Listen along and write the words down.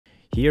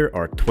Here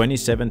are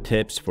 27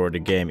 tips for the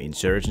game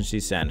Insurgency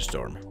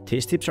Sandstorm.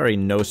 These tips are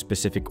in no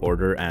specific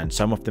order and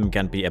some of them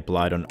can be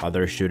applied on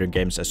other shooter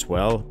games as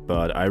well,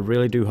 but I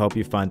really do hope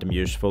you find them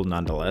useful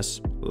nonetheless.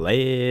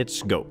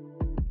 Let's go!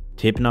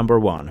 Tip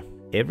number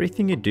 1.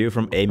 Everything you do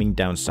from aiming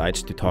down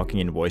sights to talking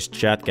in voice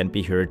chat can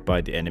be heard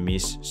by the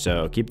enemies,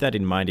 so keep that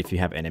in mind if you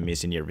have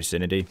enemies in your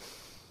vicinity.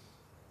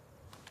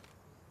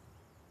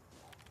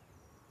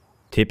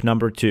 Tip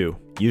number 2.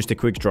 Use the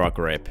quick draw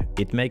grip.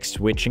 It makes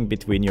switching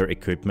between your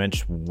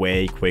equipments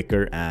way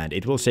quicker and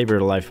it will save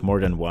your life more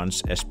than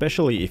once,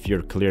 especially if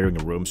you're clearing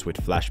rooms with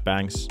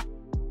flashbangs.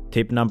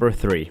 Tip number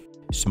 3.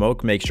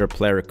 Smoke makes your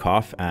player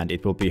cough and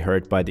it will be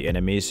heard by the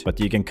enemies, but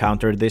you can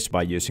counter this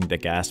by using the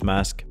gas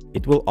mask.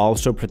 It will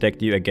also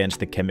protect you against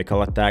the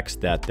chemical attacks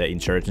that the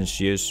insurgents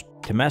use.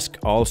 The mask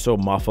also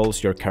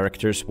muffles your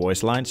character's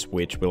voice lines,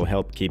 which will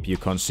help keep you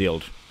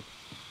concealed.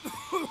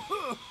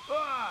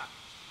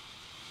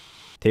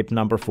 Tip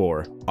number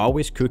 4.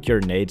 Always cook your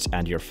nades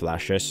and your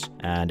flashes.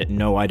 And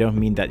no, I don't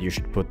mean that you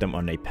should put them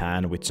on a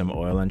pan with some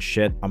oil and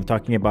shit. I'm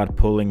talking about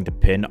pulling the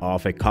pin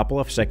off a couple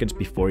of seconds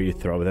before you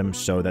throw them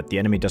so that the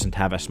enemy doesn't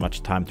have as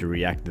much time to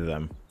react to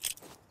them.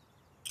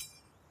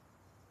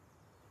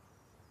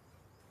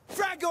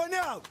 Frag going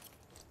out!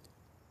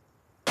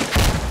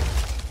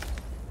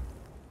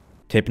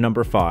 Tip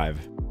number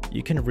 5.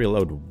 You can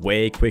reload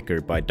way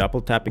quicker by double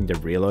tapping the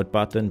reload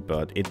button,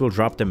 but it will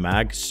drop the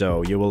mag,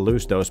 so you will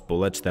lose those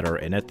bullets that are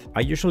in it.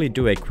 I usually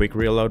do a quick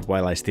reload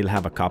while I still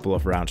have a couple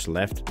of rounds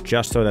left,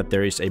 just so that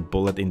there is a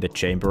bullet in the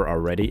chamber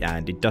already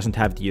and it doesn't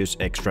have to use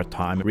extra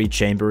time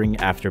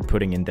rechambering after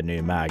putting in the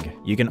new mag.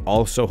 You can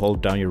also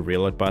hold down your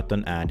reload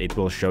button and it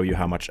will show you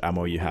how much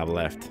ammo you have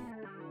left.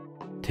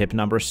 Tip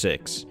number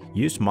 6.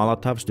 Use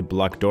Molotovs to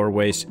block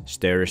doorways,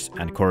 stairs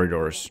and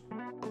corridors.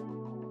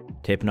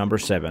 Tip number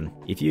 7.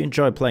 If you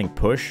enjoy playing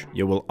push,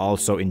 you will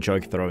also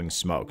enjoy throwing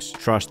smokes.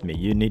 Trust me,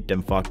 you need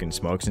them fucking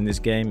smokes in this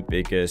game,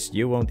 because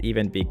you won't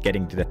even be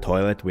getting to the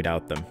toilet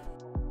without them.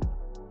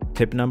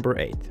 Tip number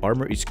 8.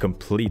 Armor is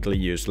completely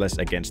useless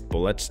against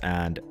bullets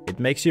and it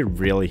makes you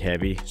really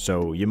heavy,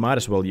 so you might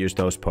as well use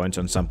those points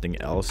on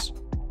something else.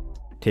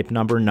 Tip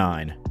number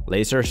 9.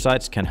 Laser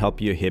sights can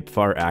help you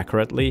hipfire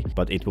accurately,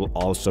 but it will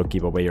also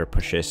give away your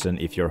position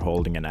if you're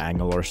holding an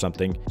angle or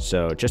something,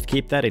 so just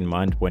keep that in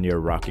mind when you're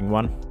rocking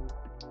one.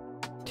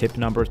 Tip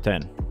number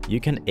 10. You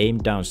can aim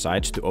down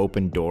sights to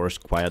open doors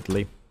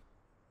quietly.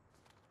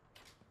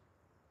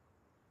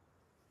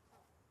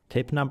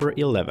 Tip number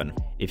 11.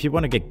 If you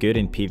want to get good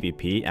in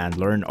PvP and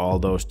learn all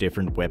those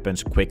different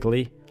weapons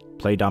quickly,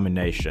 play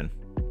Domination.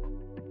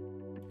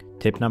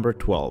 Tip number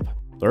 12.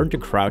 Learn to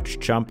crouch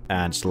jump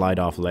and slide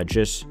off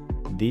ledges.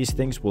 These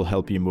things will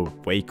help you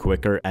move way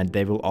quicker and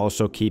they will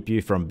also keep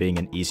you from being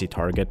an easy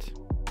target.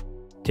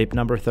 Tip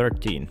number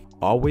 13.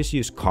 Always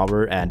use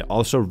cover and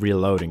also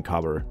reload in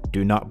cover.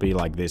 Do not be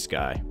like this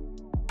guy.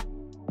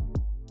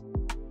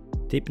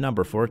 Tip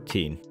number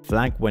 14.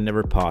 Flank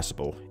whenever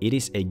possible. It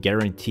is a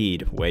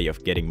guaranteed way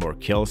of getting more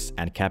kills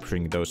and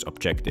capturing those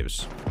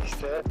objectives. He's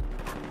dead.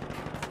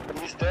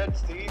 He's dead,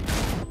 Steve.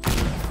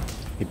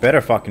 He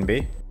better fucking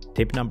be.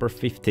 Tip number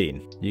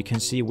 15. You can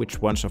see which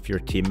ones of your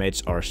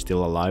teammates are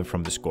still alive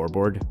from the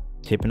scoreboard.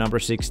 Tip number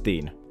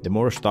 16. The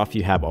more stuff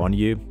you have on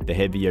you, the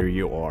heavier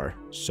you are,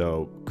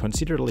 so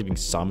consider leaving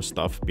some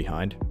stuff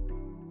behind.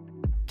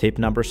 Tip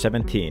number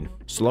 17.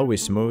 Slow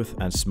is smooth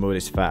and smooth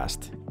is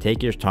fast.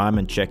 Take your time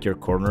and check your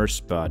corners,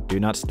 but do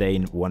not stay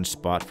in one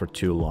spot for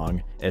too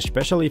long.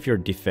 Especially if you're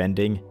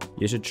defending,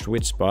 you should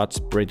switch spots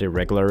pretty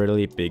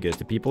regularly because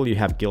the people you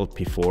have killed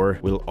before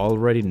will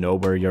already know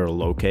where you're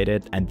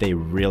located and they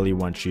really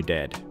want you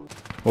dead.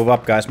 Move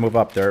up guys, move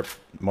up, they're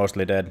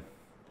mostly dead.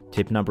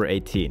 Tip number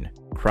 18.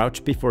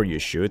 Crouch before you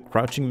shoot.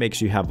 Crouching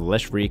makes you have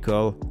less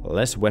recoil,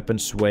 less weapon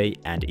sway,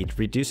 and it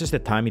reduces the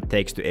time it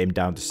takes to aim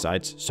down the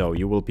sights, so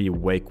you will be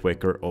way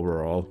quicker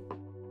overall.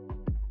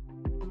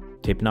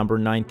 Tip number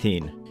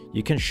 19.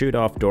 You can shoot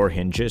off door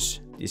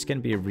hinges. This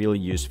can be really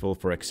useful,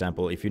 for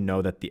example, if you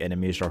know that the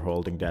enemies are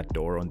holding that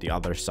door on the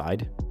other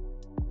side.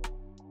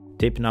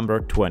 Tip number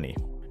 20.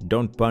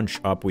 Don't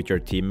bunch up with your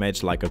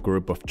teammates like a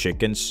group of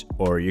chickens,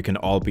 or you can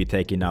all be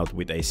taken out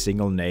with a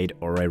single nade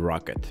or a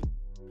rocket.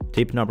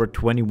 Tip number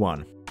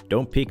 21.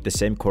 Don't peek the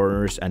same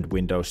corners and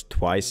windows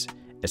twice,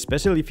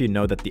 especially if you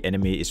know that the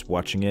enemy is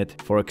watching it.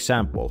 For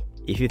example,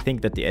 if you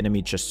think that the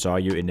enemy just saw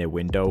you in a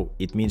window,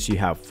 it means you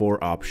have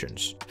 4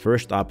 options.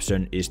 First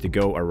option is to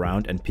go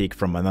around and peek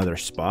from another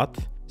spot.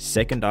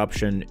 Second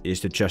option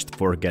is to just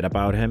forget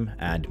about him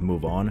and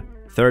move on.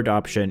 Third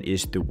option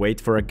is to wait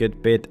for a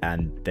good bit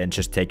and then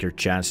just take your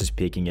chances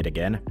peeking it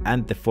again.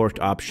 And the fourth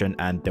option,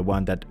 and the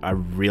one that I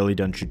really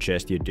don't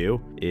suggest you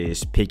do,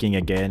 is peeking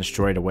again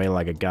straight away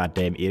like a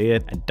goddamn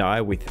idiot and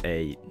die with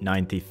a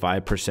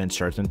 95%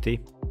 certainty.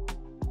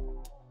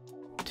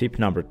 Tip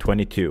number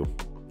 22.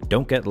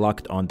 Don't get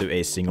locked onto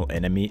a single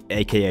enemy,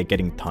 aka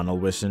getting tunnel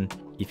vision.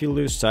 If you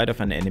lose sight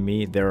of an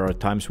enemy, there are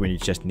times when you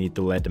just need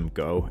to let them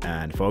go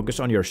and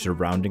focus on your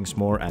surroundings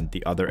more and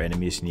the other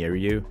enemies near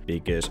you,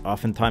 because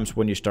oftentimes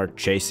when you start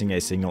chasing a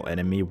single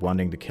enemy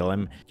wanting to kill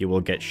him, you will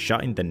get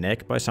shot in the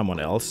neck by someone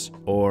else,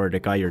 or the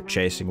guy you're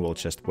chasing will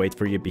just wait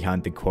for you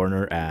behind the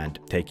corner and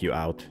take you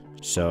out.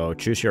 So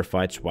choose your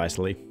fights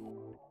wisely.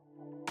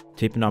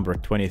 Tip number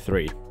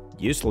 23.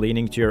 Use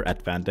leaning to your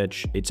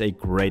advantage. It's a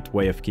great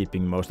way of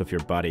keeping most of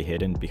your body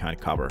hidden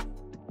behind cover.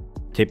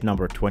 Tip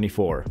number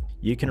 24.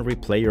 You can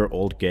replay your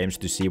old games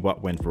to see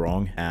what went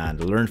wrong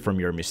and learn from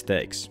your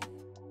mistakes.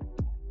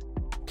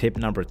 Tip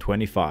number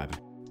 25.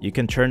 You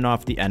can turn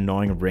off the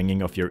annoying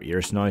ringing of your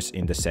ears noise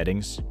in the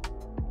settings.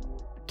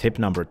 Tip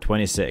number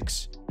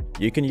 26.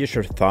 You can use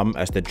your thumb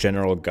as the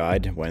general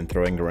guide when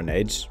throwing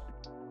grenades.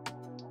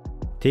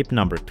 Tip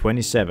number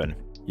 27.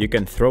 You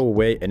can throw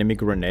away enemy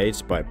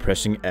grenades by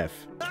pressing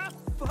F.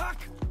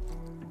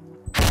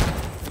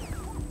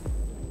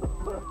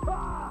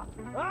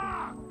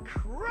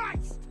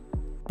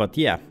 But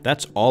yeah,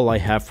 that's all I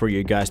have for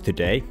you guys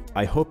today.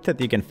 I hope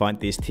that you can find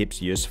these tips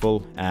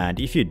useful, and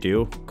if you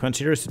do,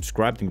 consider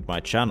subscribing to my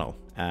channel.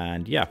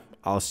 And yeah,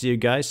 I'll see you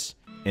guys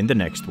in the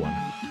next one.